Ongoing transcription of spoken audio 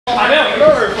I know.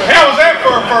 How was that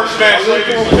for a first match,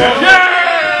 ladies and gentlemen? Yeah!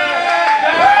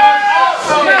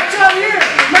 Match of the year!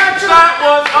 That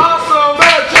was awesome!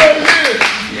 Match of the year!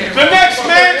 The next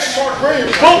match will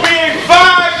be a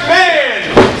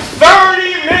 5-man,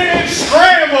 30-minute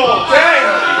scramble!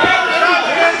 Damn!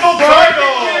 Continental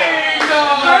title!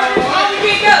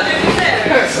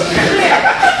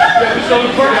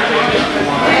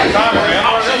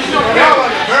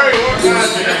 Very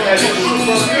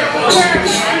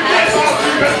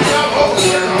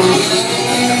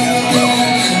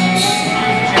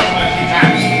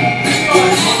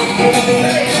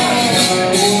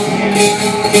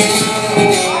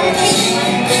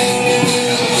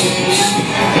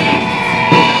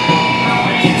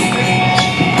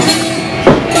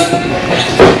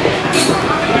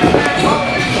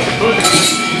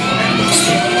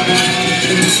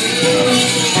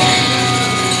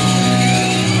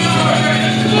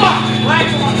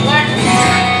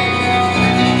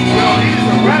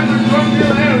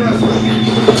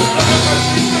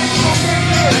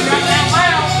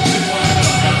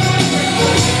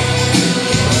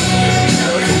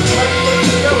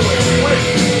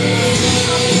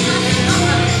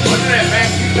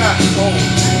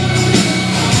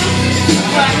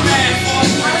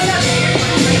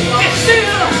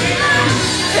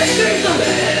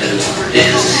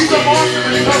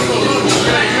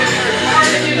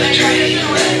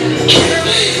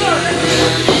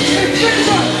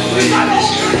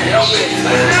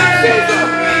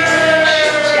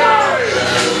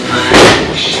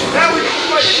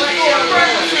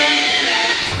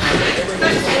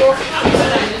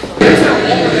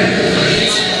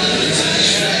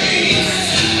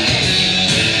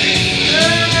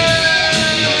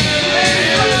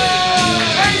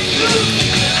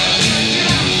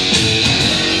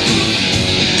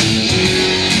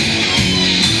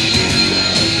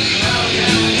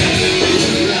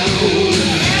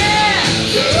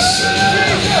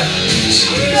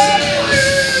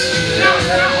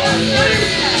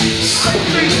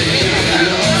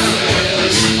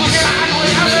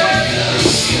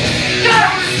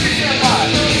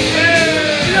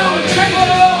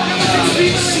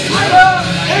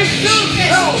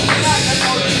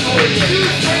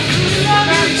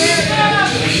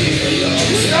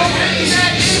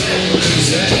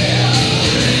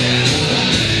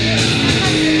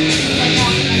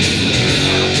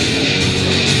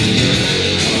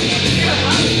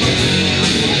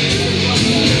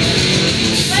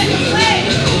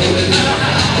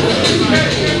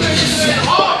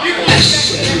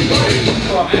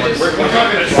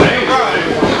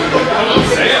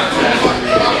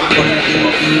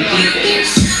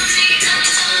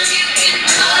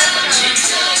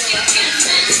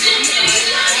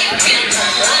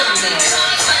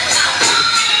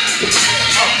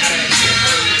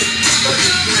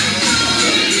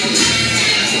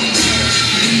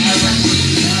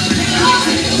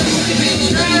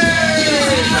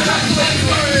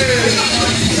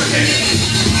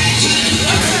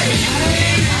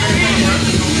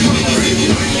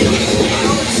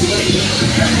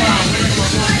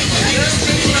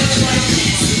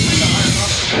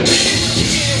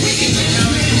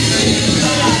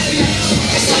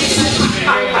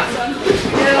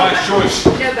choice.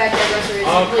 No bad restoration.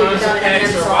 All kinds of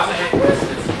eggs are rotten.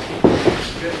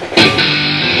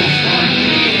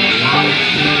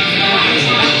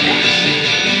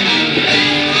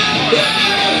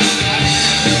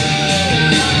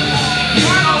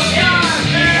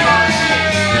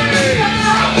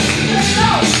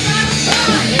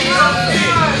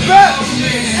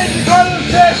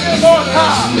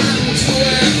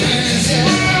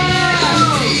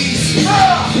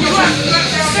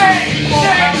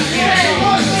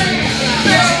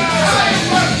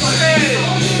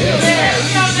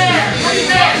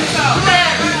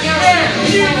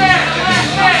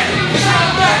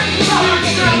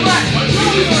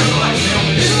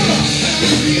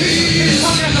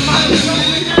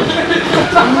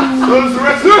 Who's the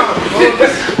rest of them?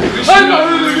 I'm not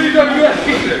really going to BEWA.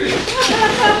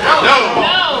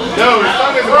 No, his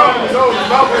tongue is wrong, his own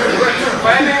mouth is correct.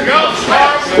 Go,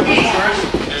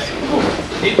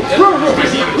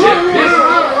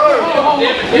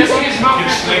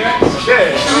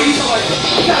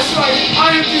 That's right, I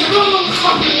am the rule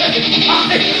confident.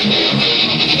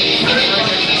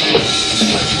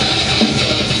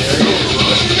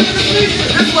 This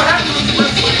is what happens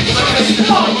with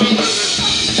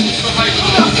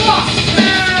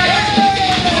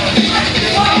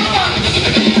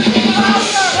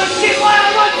Let's get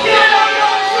wild, let's get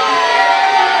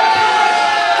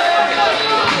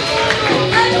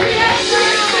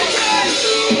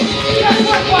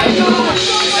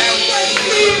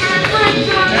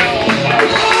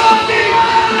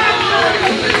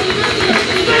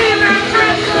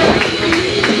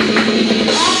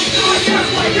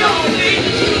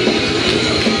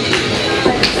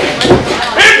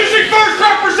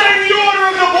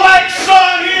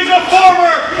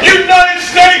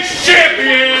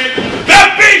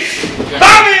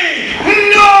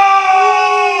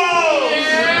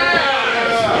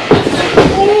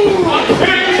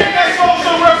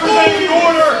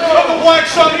Black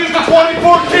Sun is the 2014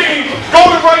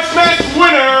 Golden Rights Match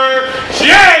winner,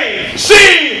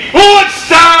 J.C.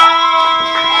 Woodstock!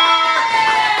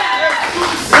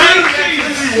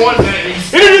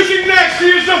 Introducing next,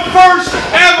 he is the first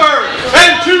ever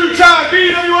and two-time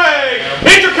BEWA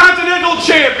Intercontinental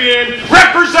Champion,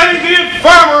 representing the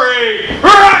Infirmary,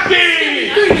 Rocky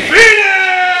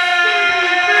Phoenix!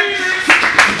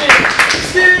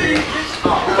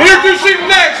 Introducing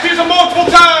next, he's a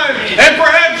multiple-time and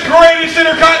perhaps greatest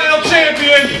Intercontinental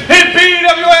Champion in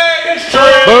BEWA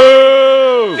history.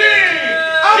 Boo!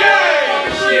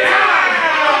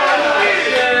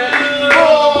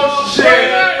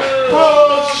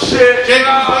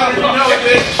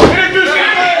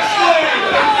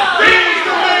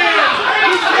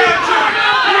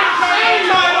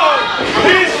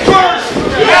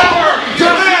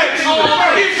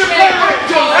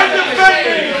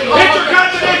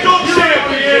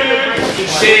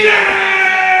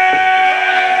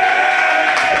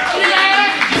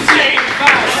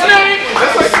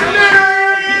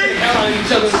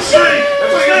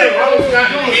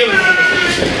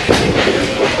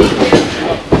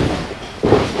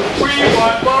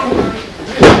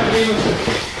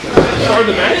 Start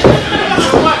the match?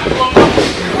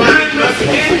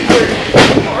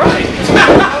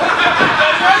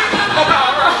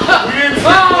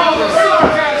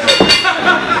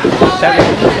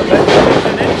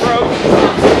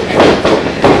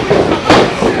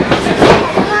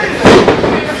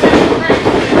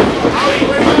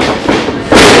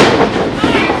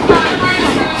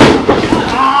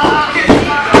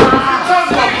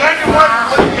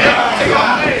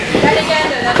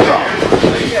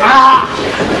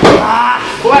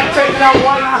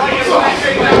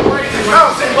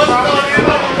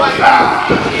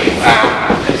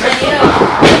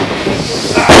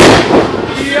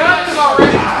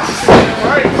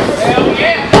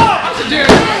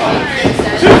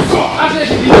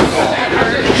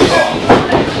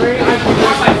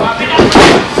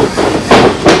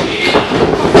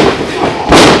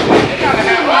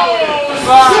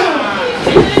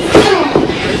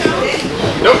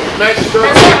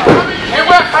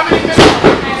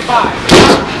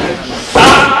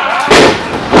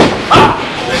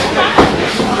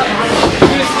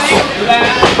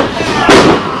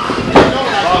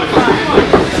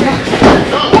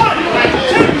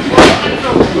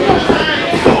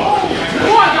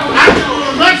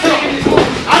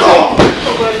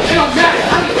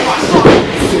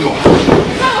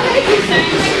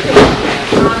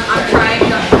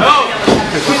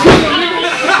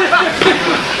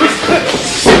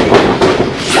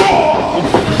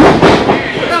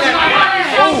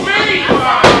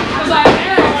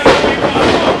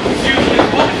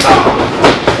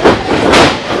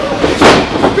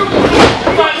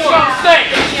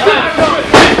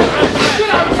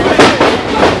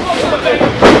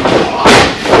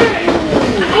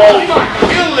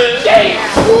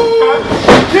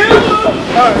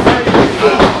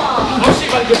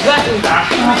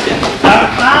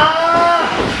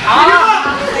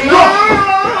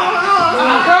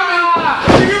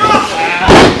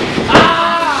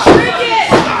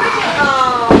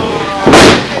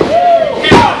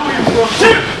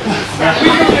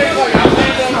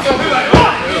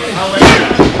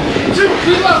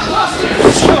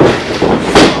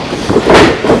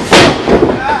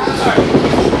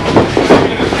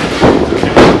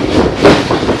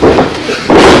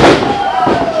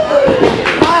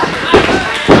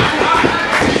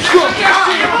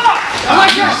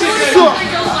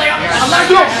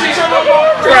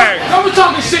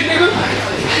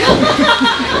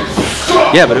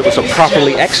 Yeah, but it was a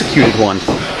properly executed one.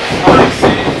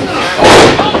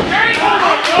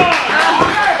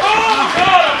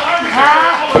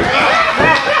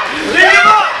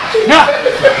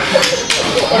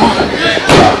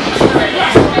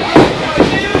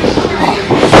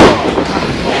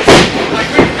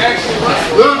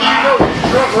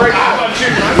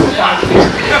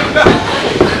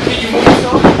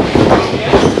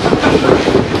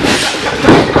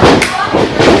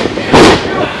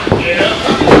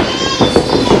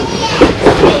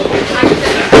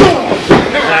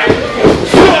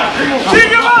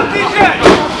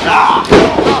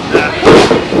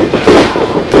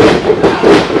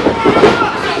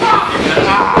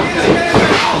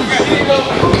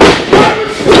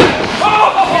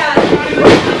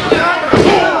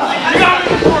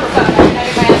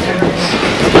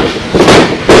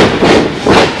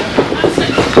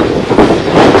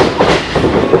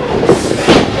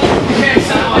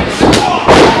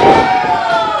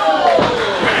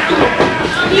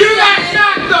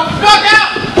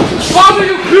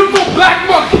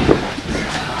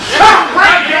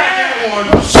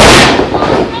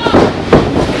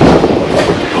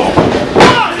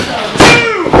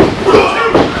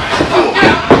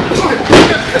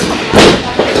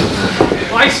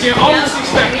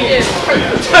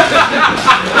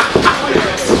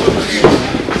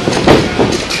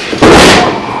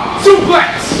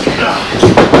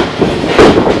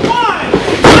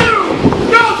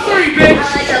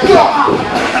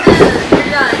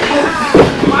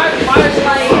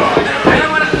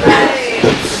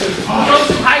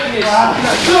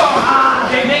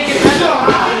 They make it better.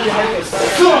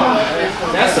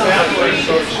 That's something.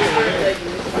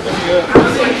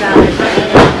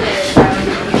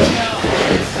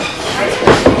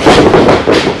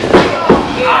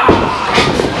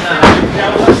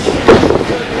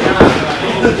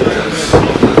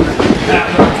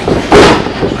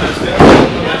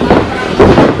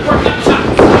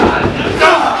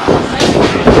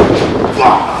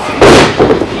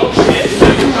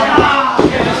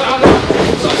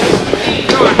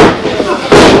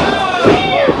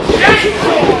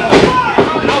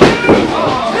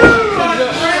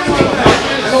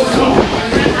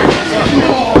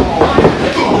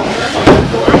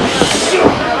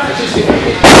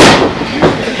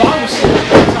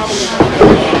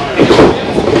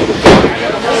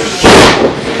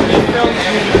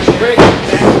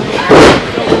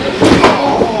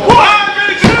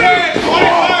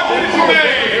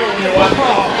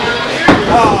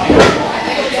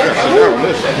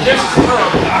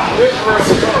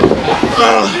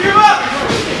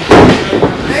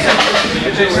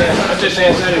 I just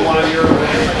answered one of your.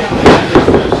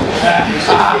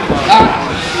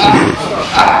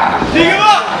 Dig him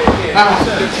up!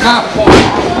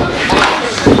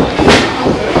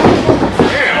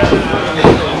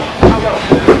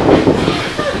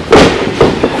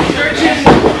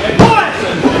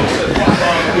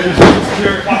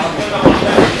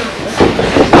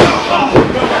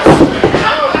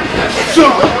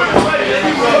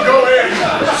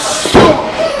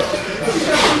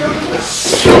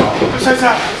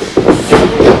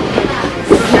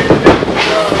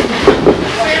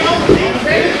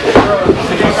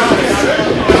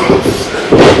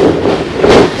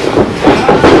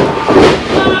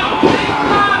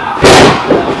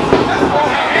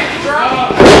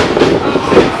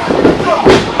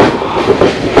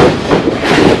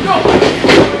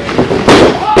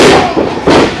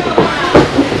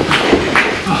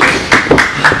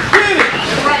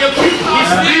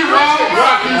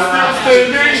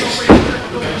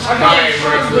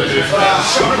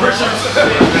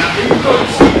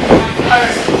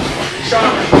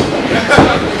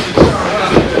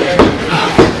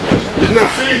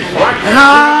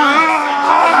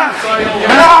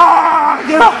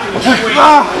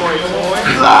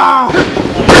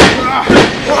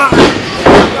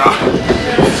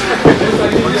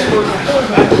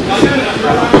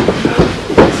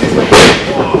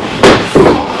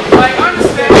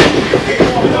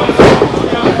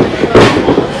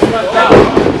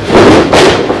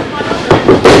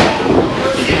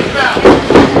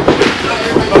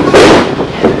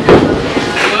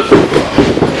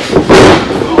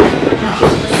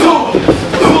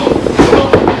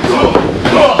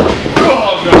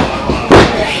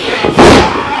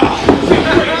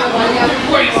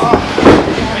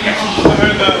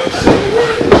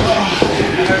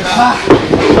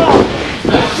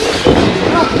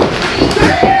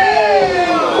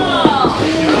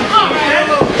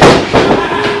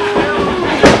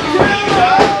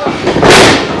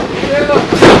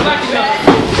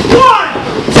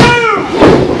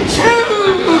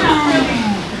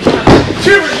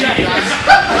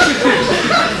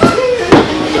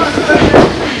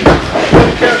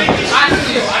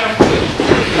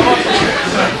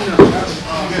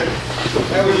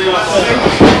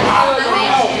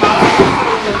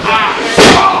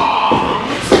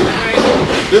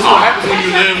 This is what happens when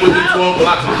you live within 12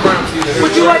 blocks of the crime scene.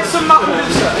 Would you like some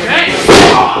muffins? Hey!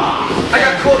 I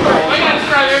got cold. I got to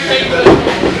try everything.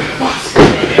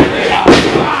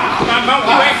 My mouth,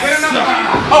 you ain't good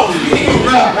enough. Oh, you need to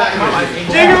run back.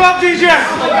 Dig him up, DJ!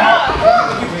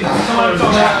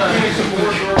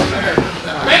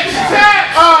 Make it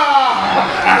tap!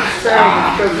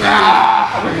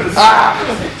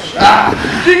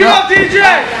 Dig him up, DJ!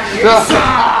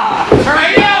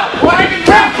 Hurry up! What happened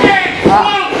to you?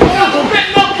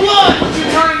 Spitting up blood! Would you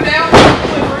turn him down?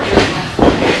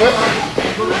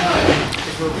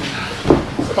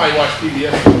 Somebody watch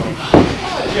PBS.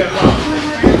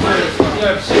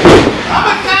 I'm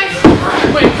a gangster!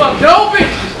 Wait, fuck, Dopey!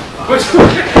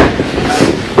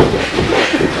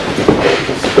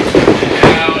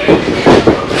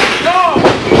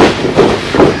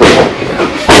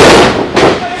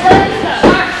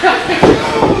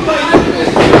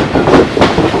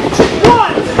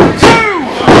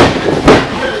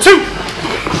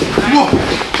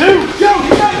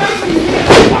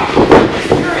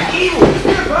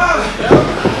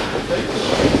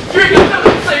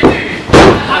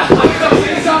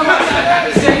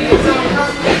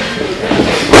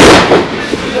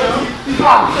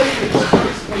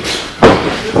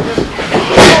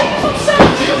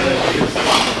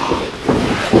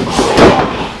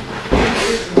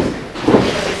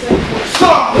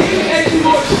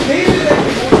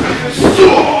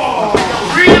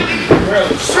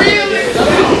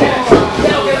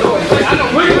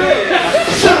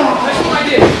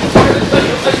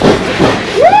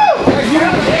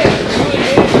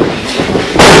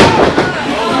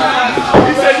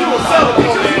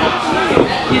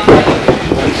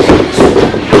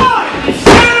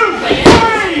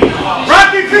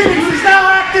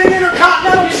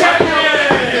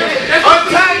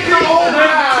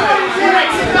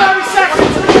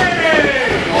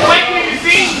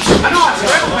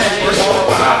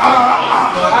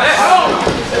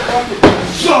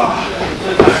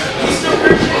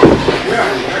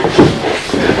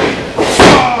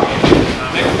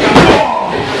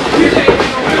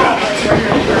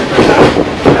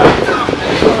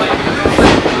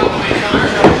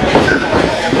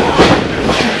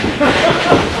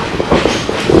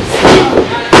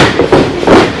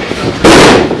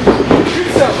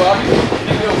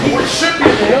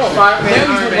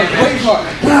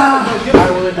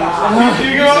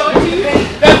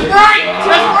 That's right!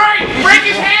 That's right! Break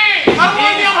his hand! I don't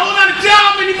want him holding on a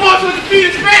job anymore so he can feed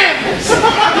his family!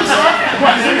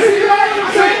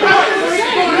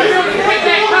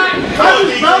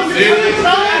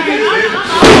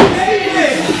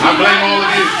 I blame all of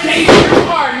you.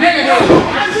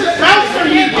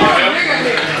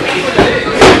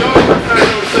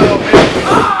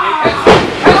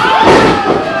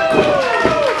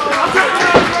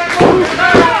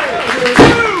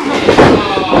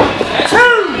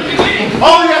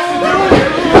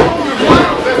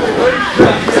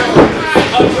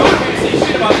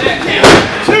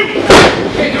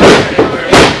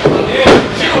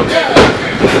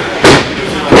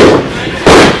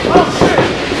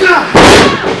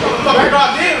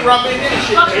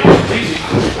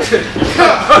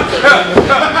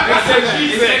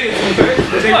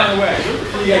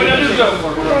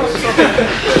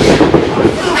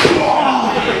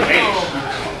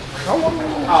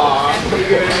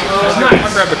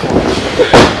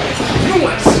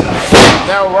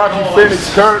 Now Rocky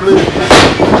Phoenix currently.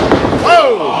 Whoa!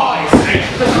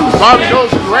 Bobby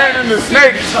Knowles ran in the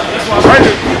snake.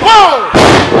 Whoa!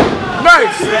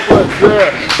 Nice!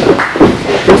 Yeah.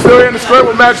 We're still in the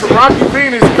Scramble match for Rocky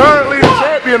Phoenix, currently the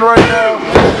champion right now.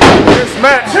 This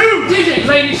match.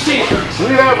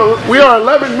 We are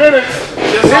 11 minutes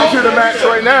into the match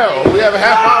right now. We have a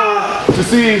half hour to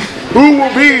see who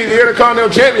will be the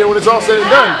Intercontinental Champion when it's all said and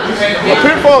done. The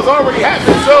pinfall has already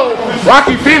happened, so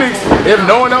Rocky Phoenix, if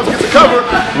no one else gets a cover,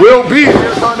 will be the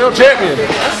Intercontinental Champion.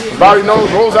 Bobby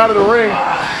Knowles rolls out of the ring.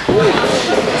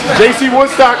 JC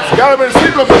Woodstock's got him in a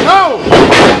sleeper, but no!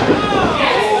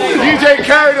 DJ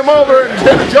carried him over and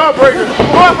did a jawbreaker.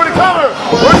 Going for the cover.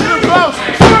 Pushing him close.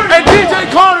 And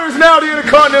DJ Carter is now the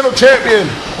Intercontinental Champion.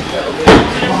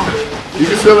 You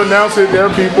can still announce it there,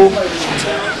 people.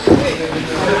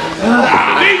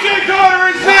 DJ Carter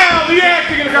is now the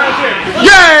acting Intercontinental Champion.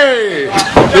 Yay!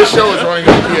 This show is running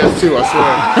on PS2, I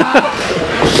swear.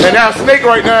 And now Snake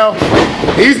right now,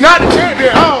 he's not the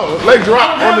champion. Oh, leg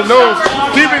drop on the nose.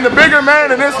 Keeping the bigger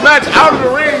man in this match out of the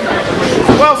ring.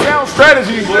 Well-sound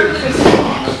strategy.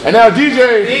 And now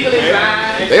DJ,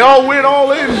 they all win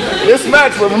all in this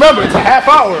match, but remember, it's a half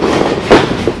hour.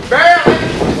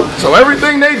 So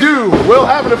everything they do will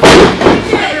have an effect.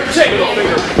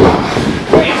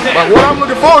 But what I'm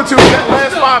looking forward to is that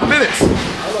last 5 minutes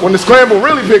when the Scramble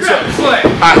really picks up.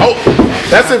 I hope.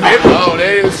 That's if it. Oh,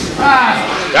 there it is.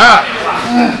 God.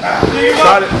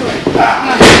 Got it.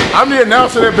 I'm the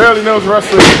announcer that barely knows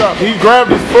wrestling stuff. He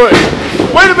grabbed his foot.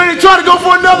 Wait a minute, he tried to go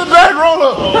for another bag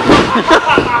roller.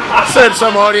 Said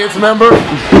some audience member.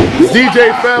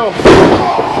 DJ fell.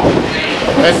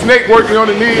 And Snake working on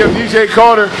the knee of DJ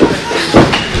Carter.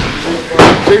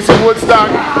 Jason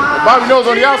Woodstock. Bobby Knowles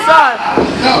on the outside.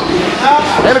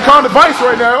 And a con device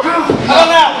right now.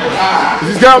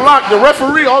 He's got him locked. The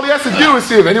referee, all he has to do is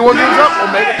see if anyone gives up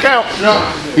or make it count.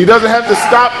 He doesn't have to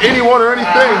stop anyone or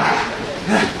anything.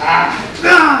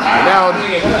 And now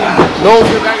Knowles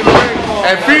gets back in the ring.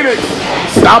 And Phoenix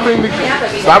stopping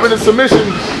the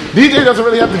submission. DJ doesn't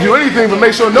really have to do anything but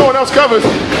make sure no one else covers.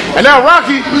 And now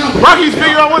Rocky's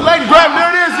figuring out what leg to grab.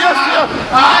 There it is. Yes.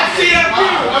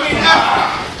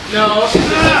 No.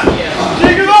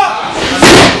 Dig him up!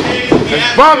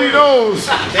 Bobby Knowles.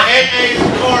 The AA is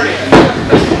recording.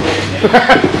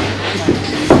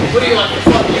 What do you like?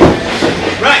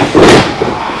 Right.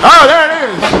 Oh, there it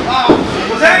is.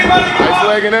 Was anybody Nice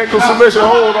leg and ankle submission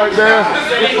hold right there.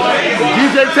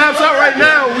 DJ taps out right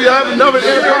now. We have another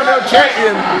Intercontinental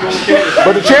Champion.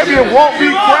 But the champion won't be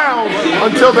crowned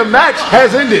until the match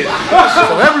has ended.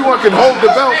 So everyone can hold the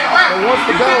belt. And once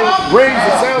the bell rings,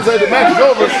 it sounds like the match is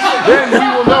over. Then we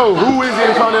will know who is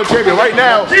the Intercontinental Champion. Right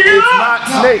now, it's not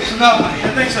Snake. No, I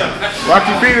think so.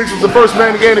 Rocky Phoenix was the first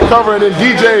man to gain the cover, and then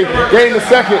DJ gained the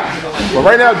second. But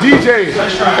right now, DJ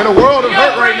in a world of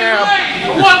hurt right now.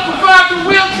 One provides a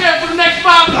wheelchair for the next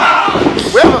 5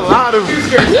 minutes. We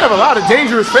have a lot of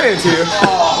dangerous fans here.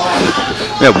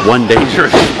 We have one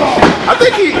dangerous. I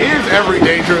think he is every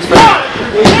dangerous fan.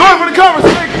 Going for the cover,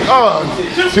 Snake.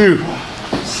 Two.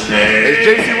 It's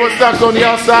JC Woodstock's on the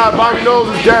outside. Bobby Knowles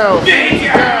is down.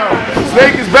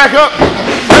 Snake is back up.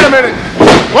 Wait a minute.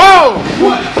 Whoa!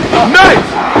 Nice!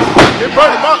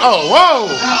 Oh, whoa!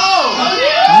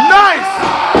 nice.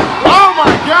 Oh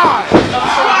my God.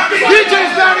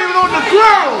 DJ's not even on the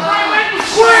ground.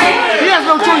 He has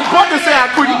no choice but to say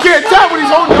I quit. You can't tell when he's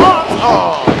holding on.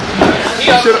 Oh.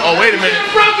 Oh, wait a minute.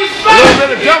 A little bit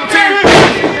of double team.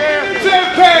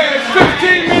 10 pass,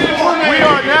 15 minutes remaining. We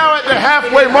are now at the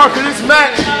halfway mark of this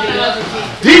match.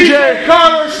 DJ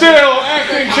Carter still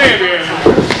acting champion.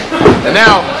 And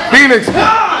now Phoenix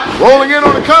rolling in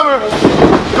on the cover.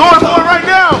 Going for it right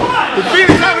now. Does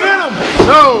Phoenix have it in him?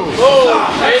 No.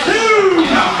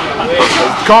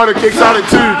 Carter kicks out at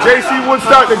 2. JC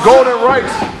Woodstock, the golden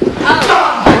rights.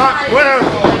 Winner.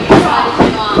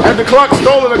 Had the clock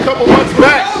stolen a couple months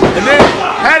back. And then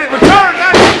had it returned.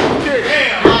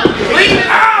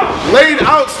 Laid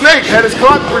out Snake. Had his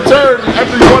clock returned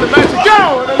after he won the match.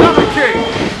 Go! And another kick.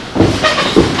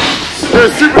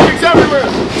 There's super kicks everywhere.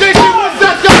 JC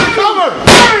Woodstock got the cover.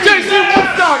 JC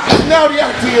Woodstock is now the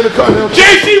acting Intercontinental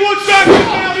Champion. JC Woodstock is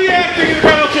now the acting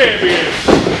Intercontinental Champion.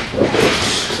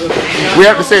 We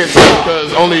have to say it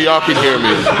because only y'all can hear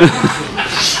me.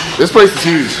 This place is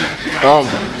huge.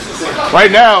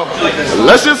 Right now,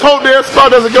 let's just hope their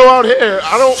spot doesn't go out here.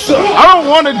 I don't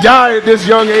want to die at this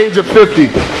young age of 50.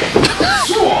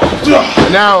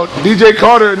 And now DJ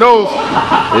Carter and Knowles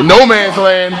in no man's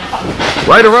land,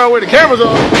 right around where the cameras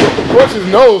are. Pushes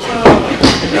Knowles.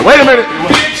 And wait a minute.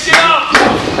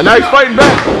 And now he's fighting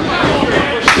back.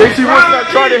 JC Woodstock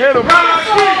trying to hit him.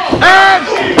 And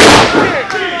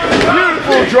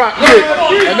beautiful drop kick.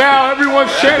 And now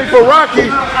everyone's chanting for Rocky.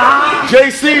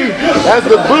 JC has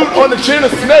the boot on the chin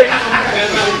of Snake.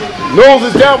 Knowles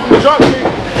is down from the drop kick.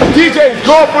 DJ's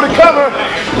going for the cover.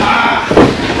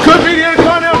 Could be the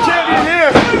Intercontinental Champion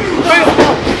here.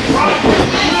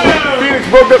 Phoenix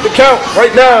broke up the count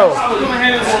right now.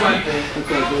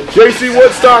 JC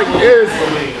Woodstock is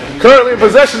currently in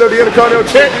possession of the Intercontinental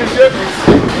Championship.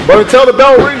 But until the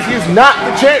bell rings, he's not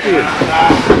the champion.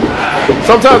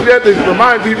 Sometimes we have to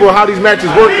remind people how these matches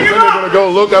work, and then they're going to go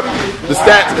look up the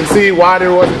stats and see why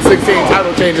there wasn't 16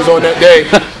 title changes on that day.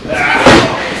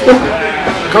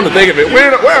 Come to think of it,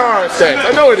 where are our stats?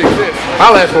 I know it exists.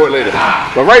 I'll ask for it later.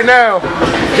 But right now,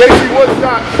 JC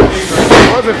Woodstock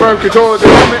was in firm control at the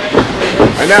moment.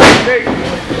 And now Snake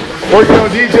working on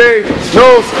DJ.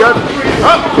 Knowles got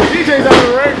DJ's out of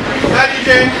the ring.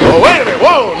 Oh, wait a minute.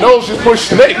 Whoa, Knowles just pushed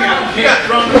Snake.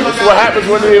 That's what happens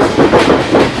when they...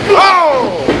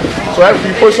 Oh! So after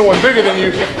you push someone bigger than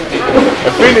you,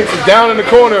 and Phoenix is down in the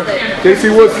corner.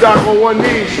 JC Woodstock on one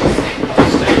knee.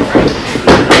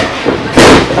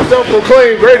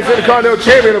 Self-proclaimed greatest Intercontinental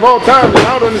Champion of all time is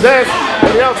out on his ass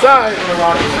on the outside.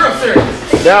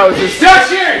 Now it's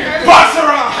just...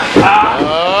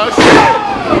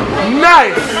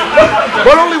 Nice!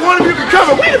 But only one of you can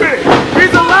cover. Wait a minute!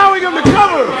 He's allowing him to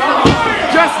cover!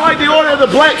 Just like the order of the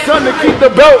Black Sun to keep the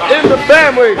belt in the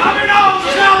family. Bobby Knowles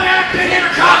is now the acting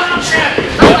Intercontinental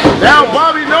Champion. Now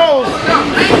Bobby Knowles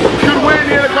could win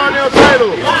the Intercontinental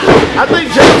title. I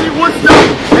think JC Woodstock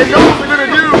and Knowles are going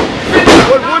to do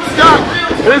what Woodstock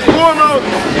and his former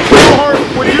cohort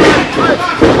would do in Cliff,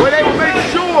 where they would make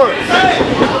sure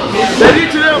that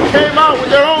each of them came out with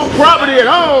their own property at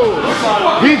home.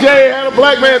 DJ had a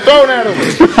black man thrown at him.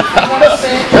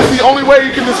 That's the only way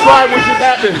you can describe what just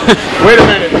happened. Wait a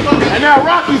minute. And now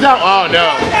Rocky's out. Oh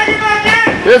no.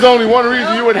 There's only one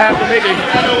reason you would have to make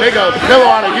a pillow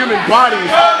out of human bodies.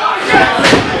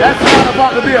 That's not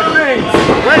about to be a thing.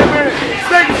 Wait a minute.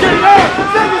 Snake is getting out.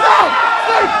 Snake is out.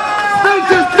 Snake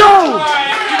just dove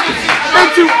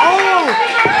into all of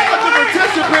the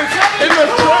participants in the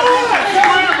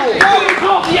Scramble.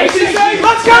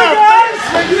 Let's go, guys!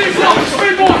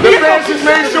 The fans just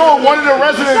made sure one of the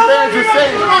resident fans is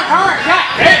safe.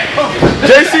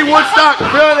 JC Woodstock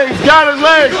feeling he's got his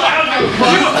legs.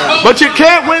 But you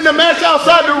can't win the match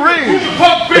outside the ring.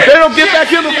 If they don't get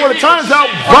back in before the time's out,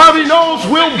 Bobby Knowles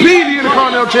will be the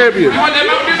Intercontinental Champion.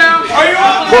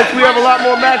 Folks, we have a lot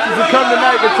more matches to come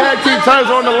tonight. The tag team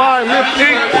titles on the line. Lift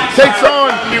Inc. takes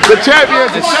on the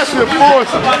champions, Excessive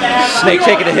Force. Snake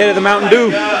taking a hit of the Mountain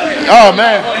Dew. Oh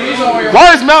man,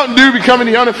 why is Mountain Dew becoming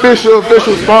the unofficial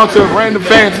official sponsor of random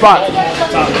fan spots?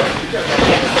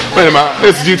 Wait a minute,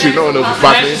 this is YouTube, no one knows what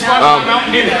spot is.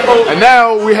 And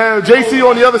now we have JC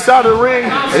on the other side of the ring,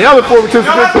 and the other 4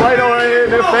 participants right over here,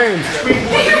 they're fans.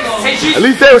 At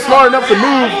least they were smart enough to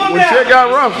move when shit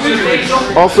got rough.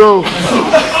 Also,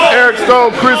 Eric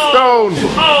Stone, Chris Stone.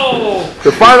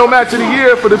 The final match of the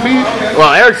year for the beat.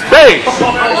 Well, Eric Spade,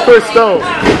 Chris Stone.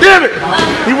 Damn it!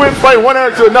 He went from fighting one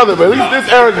Eric to another, but at least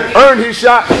this Eric earned his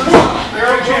shot.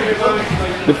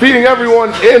 Defeating everyone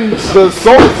in the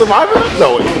Soul Survivor?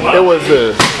 No, it was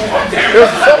the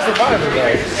Soul Survivor,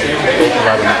 guys.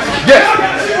 Yes.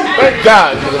 Thank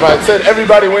God, because if I had said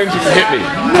everybody wins, you can hit me.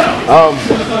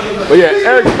 But yeah,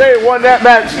 Eric Spade won that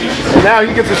match, and now he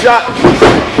gets a shot.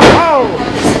 Oh!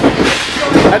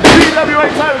 At the BEWA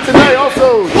title tonight,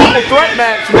 also triple threat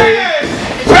match made.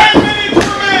 10 minutes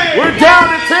remain. We're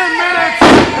down to 10 minutes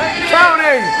and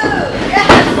counting.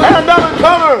 And another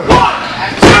cover. 1,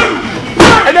 2,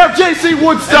 3. And now JC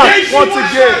Woodstock once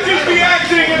again. Just be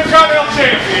acting Intercontinental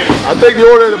Champion. I think the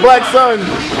Order of the Black Sun,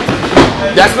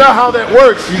 that's not how that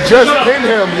works. You just pin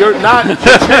him. You're not the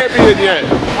champion yet.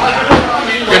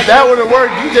 If that would have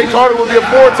worked, DJ Carter would be a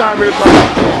 4-time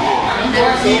Intercontinental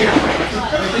champion.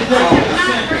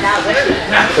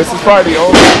 This is probably the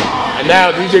only. And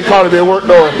now DJ Carter being worked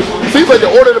on. Seems like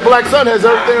the Order of the Black Sun has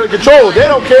everything under control. They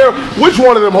don't care which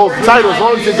one of them holds the title as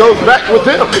long as it goes back with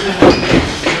them.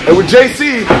 And with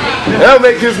JC, that'll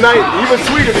make his night even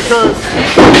sweeter because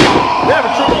they have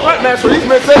a triple threat match where these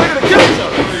men say they're gonna kill each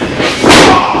other.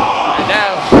 And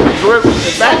now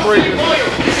the backbreaker.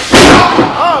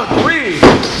 Oh, 3.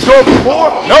 Score for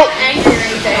 4. Nope.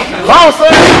 Power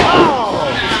slam. Oh.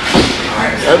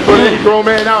 That's put any grown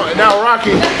man out, and now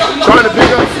Rocky trying to pick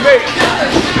up Snake.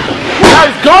 Now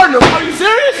he's guarding him. Are you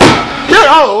serious? Yeah.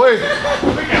 Oh wait.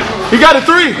 He got a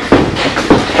 3.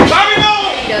 Bobby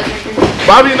Knowles.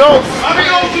 Bobby Knowles. Bobby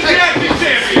Knowles is the acting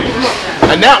champion.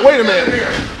 And now, wait a minute.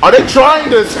 Are they trying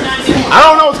to? I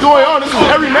don't know what's going on. This is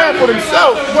every man for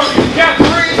themselves.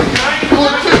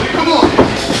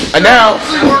 And now,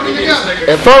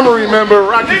 Infirmary member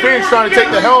Rocky Phoenix trying to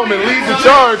take the helm and lead the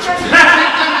charge.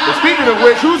 But speaking of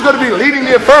which, who's going to be leading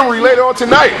the Infirmary later on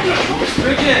tonight?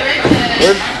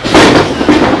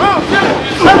 Oh, shit!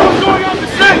 What's going on the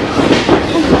stage?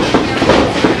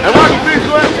 And Rocky Phoenix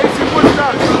go ahead and take some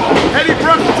Woodstock. Eddie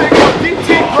Brooks to take on DT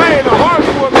Gray in a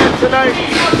hardcore match tonight.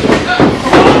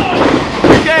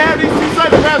 We can't have these 2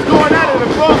 psychopaths going at it in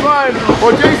a clothesline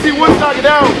or JC Woodstock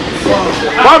down.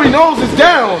 Bobby Knowles is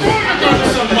down.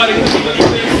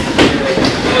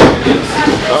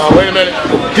 Wait a minute.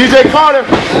 DJ Carter.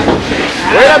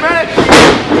 Wait a minute.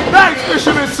 Nice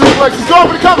fisherman suplex. He's going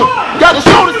for the cover. Got the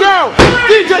shoulders down.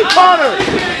 DJ Carter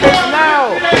is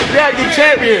now the acting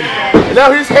champion. And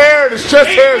now his hair and his chest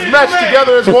hair is matched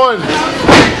together as one.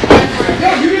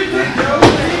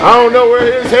 I don't know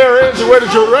where his hair ends or where the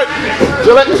Gillette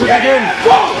should begin.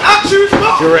 I choose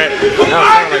both. Gillette.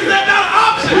 Why is that not an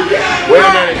option? Wait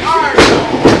a minute.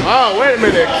 Oh, wait a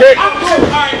minute. Kick.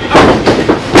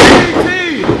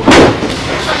 DT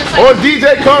on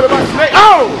DJ Carter by Snake.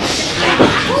 Oh!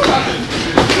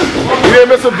 He didn't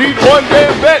miss a beat one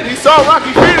damn bet. He saw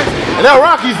Rocky Phoenix, and now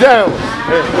Rocky's down.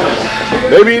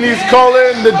 Maybe he needs to call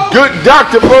in the good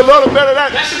doctor for a little bit of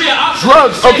that.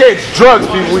 Drugs. Okay, it's drugs,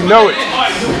 people. We know it.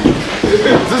 Is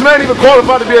this man even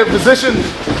qualified to be a physician?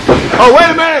 Oh,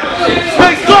 wait a minute.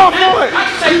 Snake's going for it.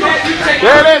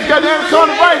 There it is. Got the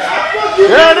anaconda right.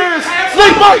 There it is.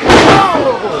 Snake bite.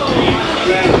 Oh.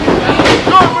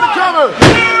 Going for the cover.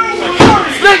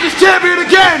 Snake is champion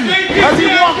again as he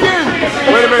walked in.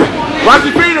 Wait a minute.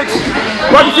 Rocky Phoenix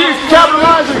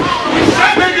capitalizing.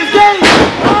 Snake is game.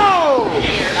 Oh.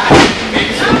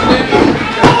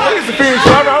 He's the Phoenix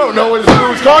driver. I don't know what his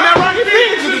move's called. Now Rocky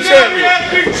Phoenix is the champion.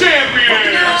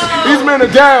 These men are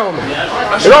down.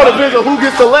 It all depends on who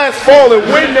gets the last fall and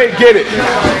when they get it.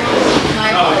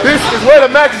 This is where the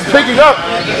match is picking up.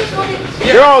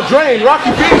 They're all drained.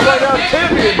 Rocky Phoenix right now is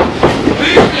champion.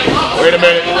 Wait a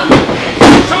minute.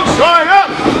 Going up.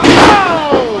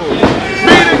 Oh!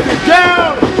 Phoenix is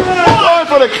down. Going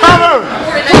for the cover.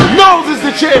 Knowles is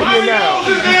the champion now.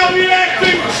 Knowles is now the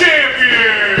acting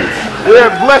champion. We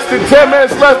have less than 10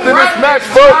 minutes left in this match,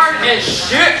 folks.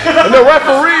 And the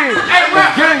referee is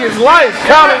getting his life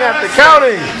counting after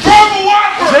counting.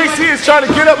 JC is trying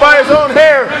to get up by his own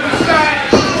hair.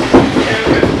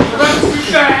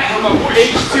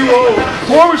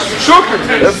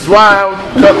 This is why I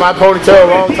cut my ponytail a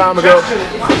long time ago.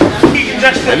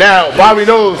 And now Bobby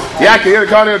Knowles, the acting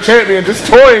Intercontinental champion, just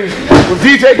toying with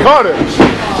DJ Carter.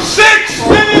 6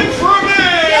 minutes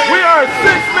remain. We are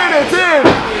 6 minutes in.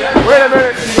 Wait a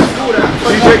minute.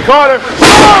 DJ Carter.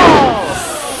 Oh!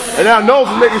 And now Knowles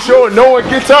is making sure no one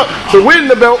gets up to win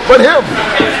the belt but him.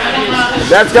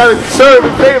 That's got to serve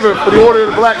in favor for the Order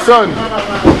of the Black Sun.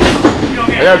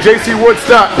 And now JC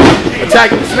Woodstock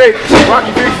attacking Snake.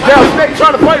 Rocky Phoenix down. Snake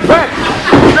trying to fight back.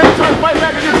 Snake trying to fight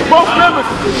back against both members.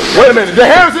 Wait a minute. The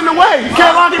hair's in the way. He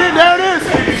can't lock it in. There it is.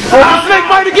 Oh, the Snake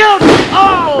fight again.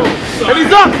 Oh! And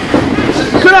he's up.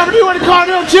 Could have been the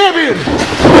Intercontinental champion.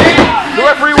 The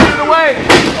referee went in the way.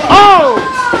 Oh!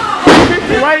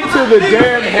 Kicked right to the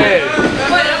damn head.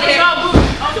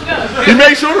 He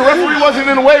made sure the referee wasn't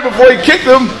in the way before he kicked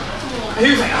him.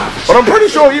 But I'm pretty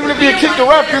sure even if he had kicked the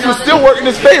ref, this would still work in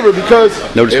his favor because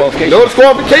No disqualification. No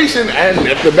disqualification, and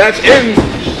if the match ends,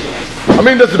 I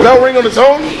mean, does the bell ring on its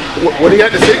own when he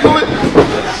had to signal it?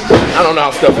 I don't know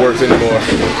how stuff works anymore.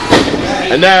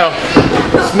 And now,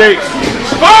 Snake.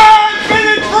 5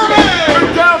 minutes remaining.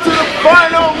 We're down to the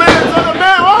final minutes of the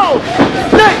match. Oh,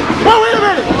 Snake. Oh, wait a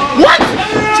minute. What?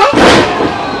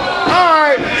 All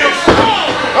right.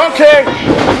 Okay.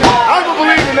 I'm a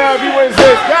believer now if he wins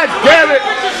this. God damn it.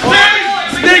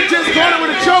 Snake just got it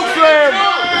with a choke slam.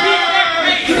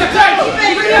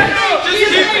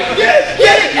 Yeah,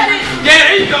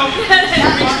 there you go.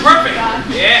 Perfect.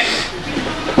 Yeah.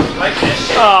 Like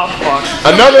this. Oh, fuck.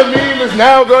 Another meme is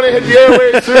now going to hit the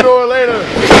airwaves sooner or later.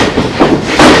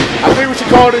 I think we should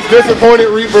call this Disappointed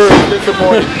Reaper.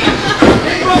 Disappointed.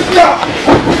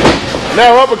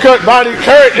 Now uppercut by the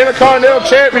current Intercontinental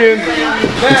Champion.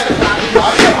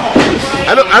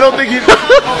 I don't think he.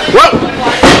 Well,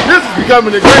 this is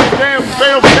becoming the greatest damn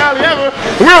fatal finale ever.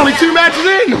 We're only 2 matches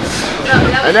in.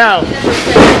 And now,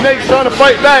 Snake's trying to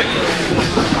fight back.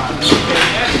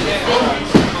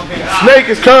 Snake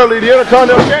is currently the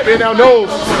Intercontinental Champion. Now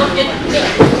Knowles.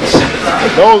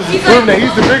 Knowles is proving that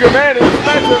he's the bigger man in this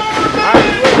matchup.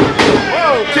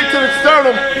 Whoa, kick to the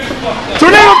sternum.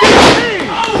 Tornado kick to the knee.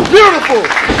 Beautiful.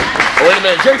 Oh, wait a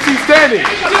minute. JC standing.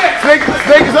 Snake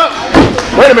is up.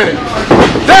 Wait a minute.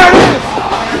 There it is.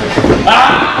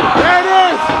 There it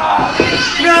is.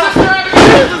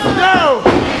 No.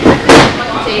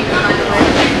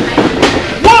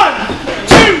 1,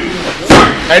 2,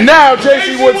 3. And now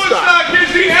JC Woodstock.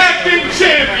 Is the acting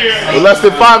champion. With less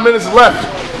than 5 minutes left.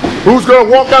 Who's going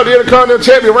to walk out the Intercontinental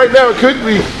Champion right now? It could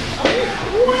be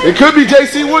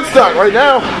JC Woodstock right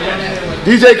now.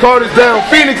 DJ Carter's down.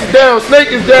 Phoenix is down. Snake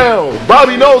is down.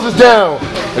 Bobby Knowles is down.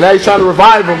 And now he's trying to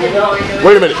revive him.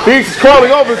 Wait a minute. Phoenix is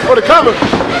crawling over for the cover.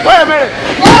 Wait a minute.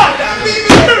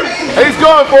 And he's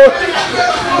going for it.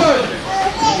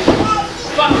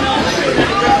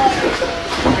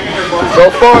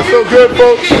 So far, so good,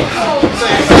 folks.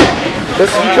 This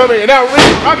is becoming, and now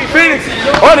Rocky Phoenix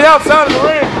on the outside of the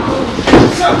ring.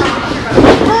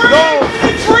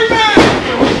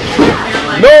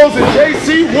 Knowles and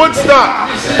JC Woodstock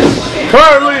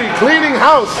currently cleaning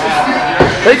house,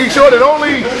 making sure that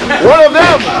only one of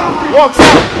them walks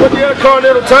out with the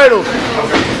Intercontinental title.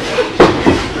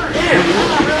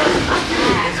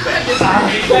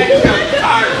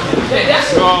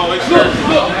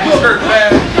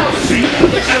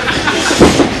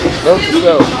 Note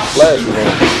yourself, flash man.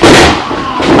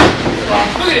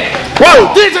 Whoa,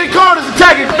 DJ Carter's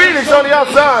attacking Phoenix on the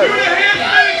outside.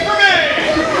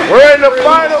 We're in the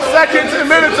final seconds and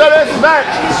minutes of this match.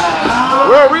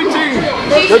 We're reaching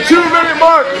the 2-minute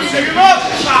mark.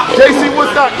 JC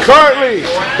Woodstock currently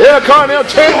Intercontinental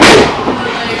Champion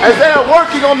as they are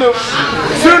working on the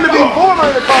soon-to-be former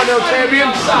Intercontinental Champion.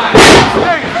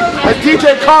 As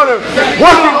DJ Carter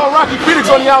working on Rocky Phoenix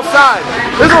on the outside.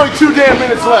 There's only 2 damn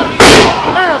minutes left.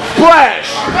 And splash!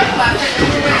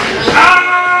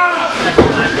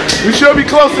 We should be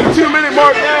close to the 2-minute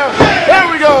mark now. There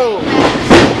we go.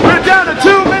 We're down to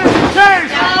 2 minutes to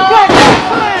change.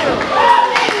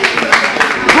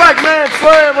 Black man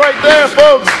slam right there,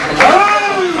 folks.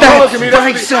 Don't look at me.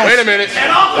 Wait a minute.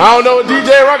 I don't know what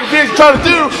DJ Rocky Phoenix is trying to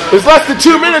do. There's less than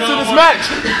 2 minutes in this match.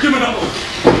 Give him another one.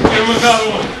 Give him another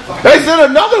one. They said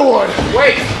another one.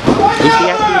 Wait.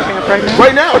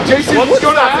 Right now, JC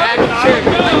Woodstock acting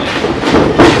champion.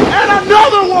 And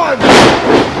another one.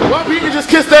 Well, we can just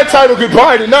kiss that title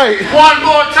goodbye tonight. One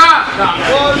more time.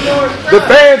 The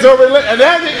fans are and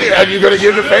then are you gonna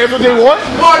give the fans what they want?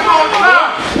 One more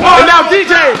time. And now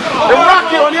DJ and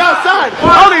Rocky on the outside.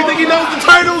 I don't even think he knows the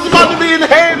title is about to be in the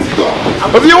hands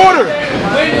of the Order.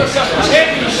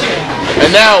 And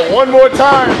now one more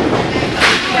time.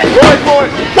 Going for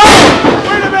it. Whoa!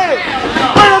 Wait a minute!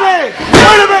 Wait a minute!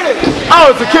 Wait a minute!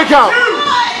 Oh, it's a kick out.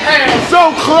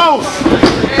 So close.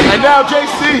 And now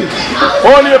JC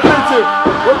on the offensive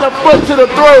with the foot to the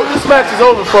throat. This match is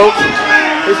over, folks.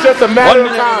 It's just a matter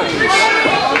of time.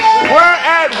 We're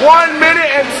at 1 minute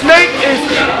and Snake is,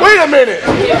 wait a minute.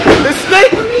 The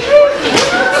Snake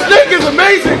is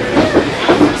amazing.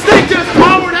 Snake just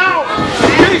powered out.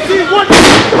 JC, what?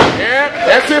 Yeah,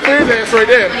 that's it for his ass right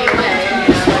there.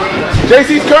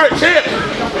 JC's current champ.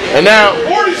 And now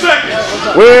 40 seconds.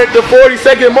 We're at the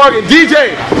 40-second mark, and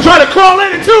DJ trying to crawl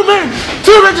in, and 2 men.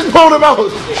 2 men just pulled him out.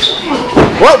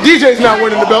 Well, DJ's not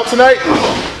winning the belt tonight.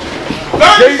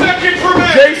 30 seconds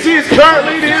remaining. JC is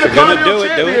currently the Intercontinental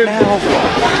Champion.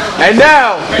 And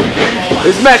now,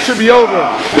 this match should be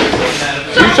over.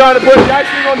 He's trying to put the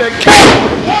icing on the cake.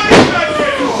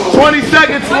 20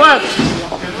 seconds left.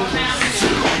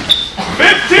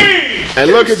 15.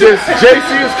 And look at this.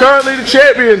 JC is currently the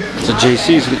champion. It's a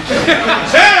JC's.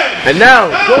 10. And now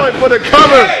going for the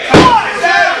cover. 8,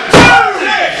 7, 2,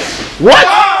 6. What?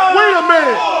 Wait a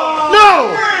minute.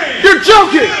 No. You're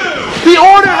joking. The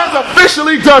order has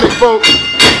officially done it, folks.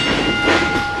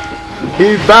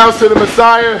 He bows to the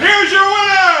Messiah. Here's your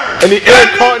winner. And the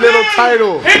Intercontinental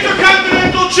title.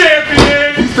 Intercontinental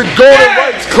champion. He's the Golden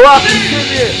Rights Club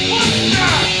champion.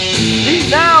 He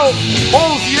now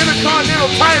owns the Intercontinental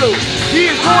title. He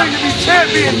is going to be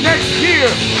champion next year.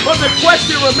 But the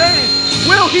question remains,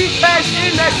 will he cash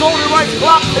in that Golden Rights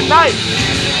Club tonight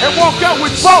and walk out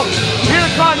with both the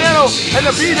Intercontinental and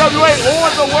the BWA or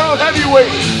the World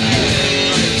Heavyweight?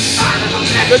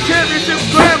 The championship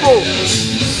scramble,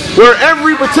 where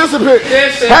every participant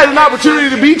had an opportunity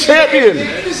to be champion.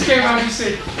 This came out and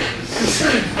said,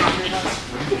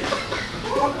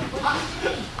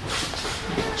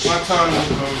 My time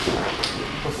is over.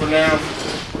 But for now,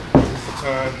 it's the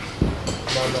time.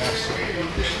 My master.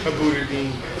 Abu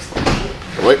Dean.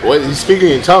 Wait, he's speaking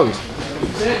in tongues.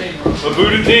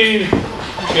 Abu Dean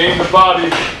came the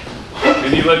body,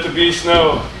 and he let the beast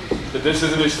know that this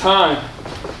isn't his time.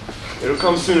 It'll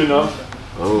come soon enough.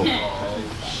 Oh.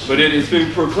 But it has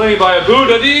been proclaimed by Abu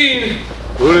Dean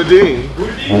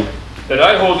that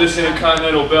I hold this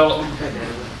Intercontinental belt,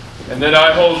 and that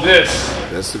I hold this.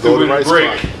 That's the Golden Rights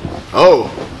break. Club. Oh.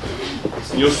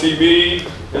 And you'll see me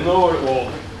in the order.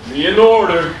 Well, me in the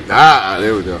order. Ah,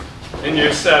 there we go. In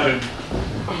year 7.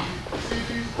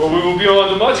 But we will be on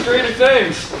to much greater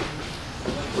things.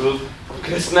 We'll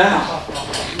kiss now.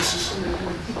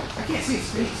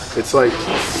 It's like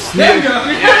there you go.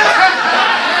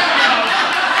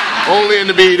 only in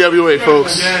the BEWA,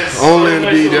 folks. Yes. Only in the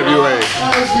BEWA.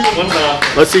 One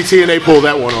time. Let's see TNA pull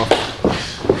that one off.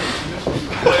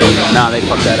 Nah, they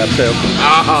fucked that up too.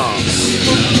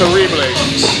 Terrible.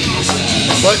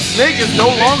 But Snake is no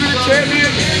longer the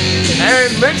champion.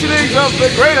 And mentioning of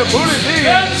the great Abu Dean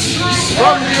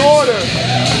from the order,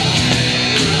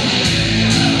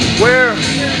 where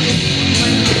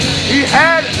he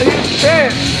had his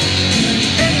chance.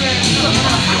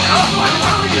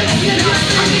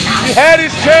 He had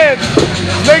his chance.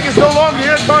 Snake is no longer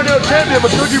the Intercontinental champion,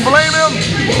 but could you blame him?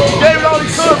 He gave it all he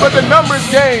could, but the numbers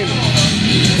game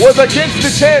was against the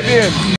champion.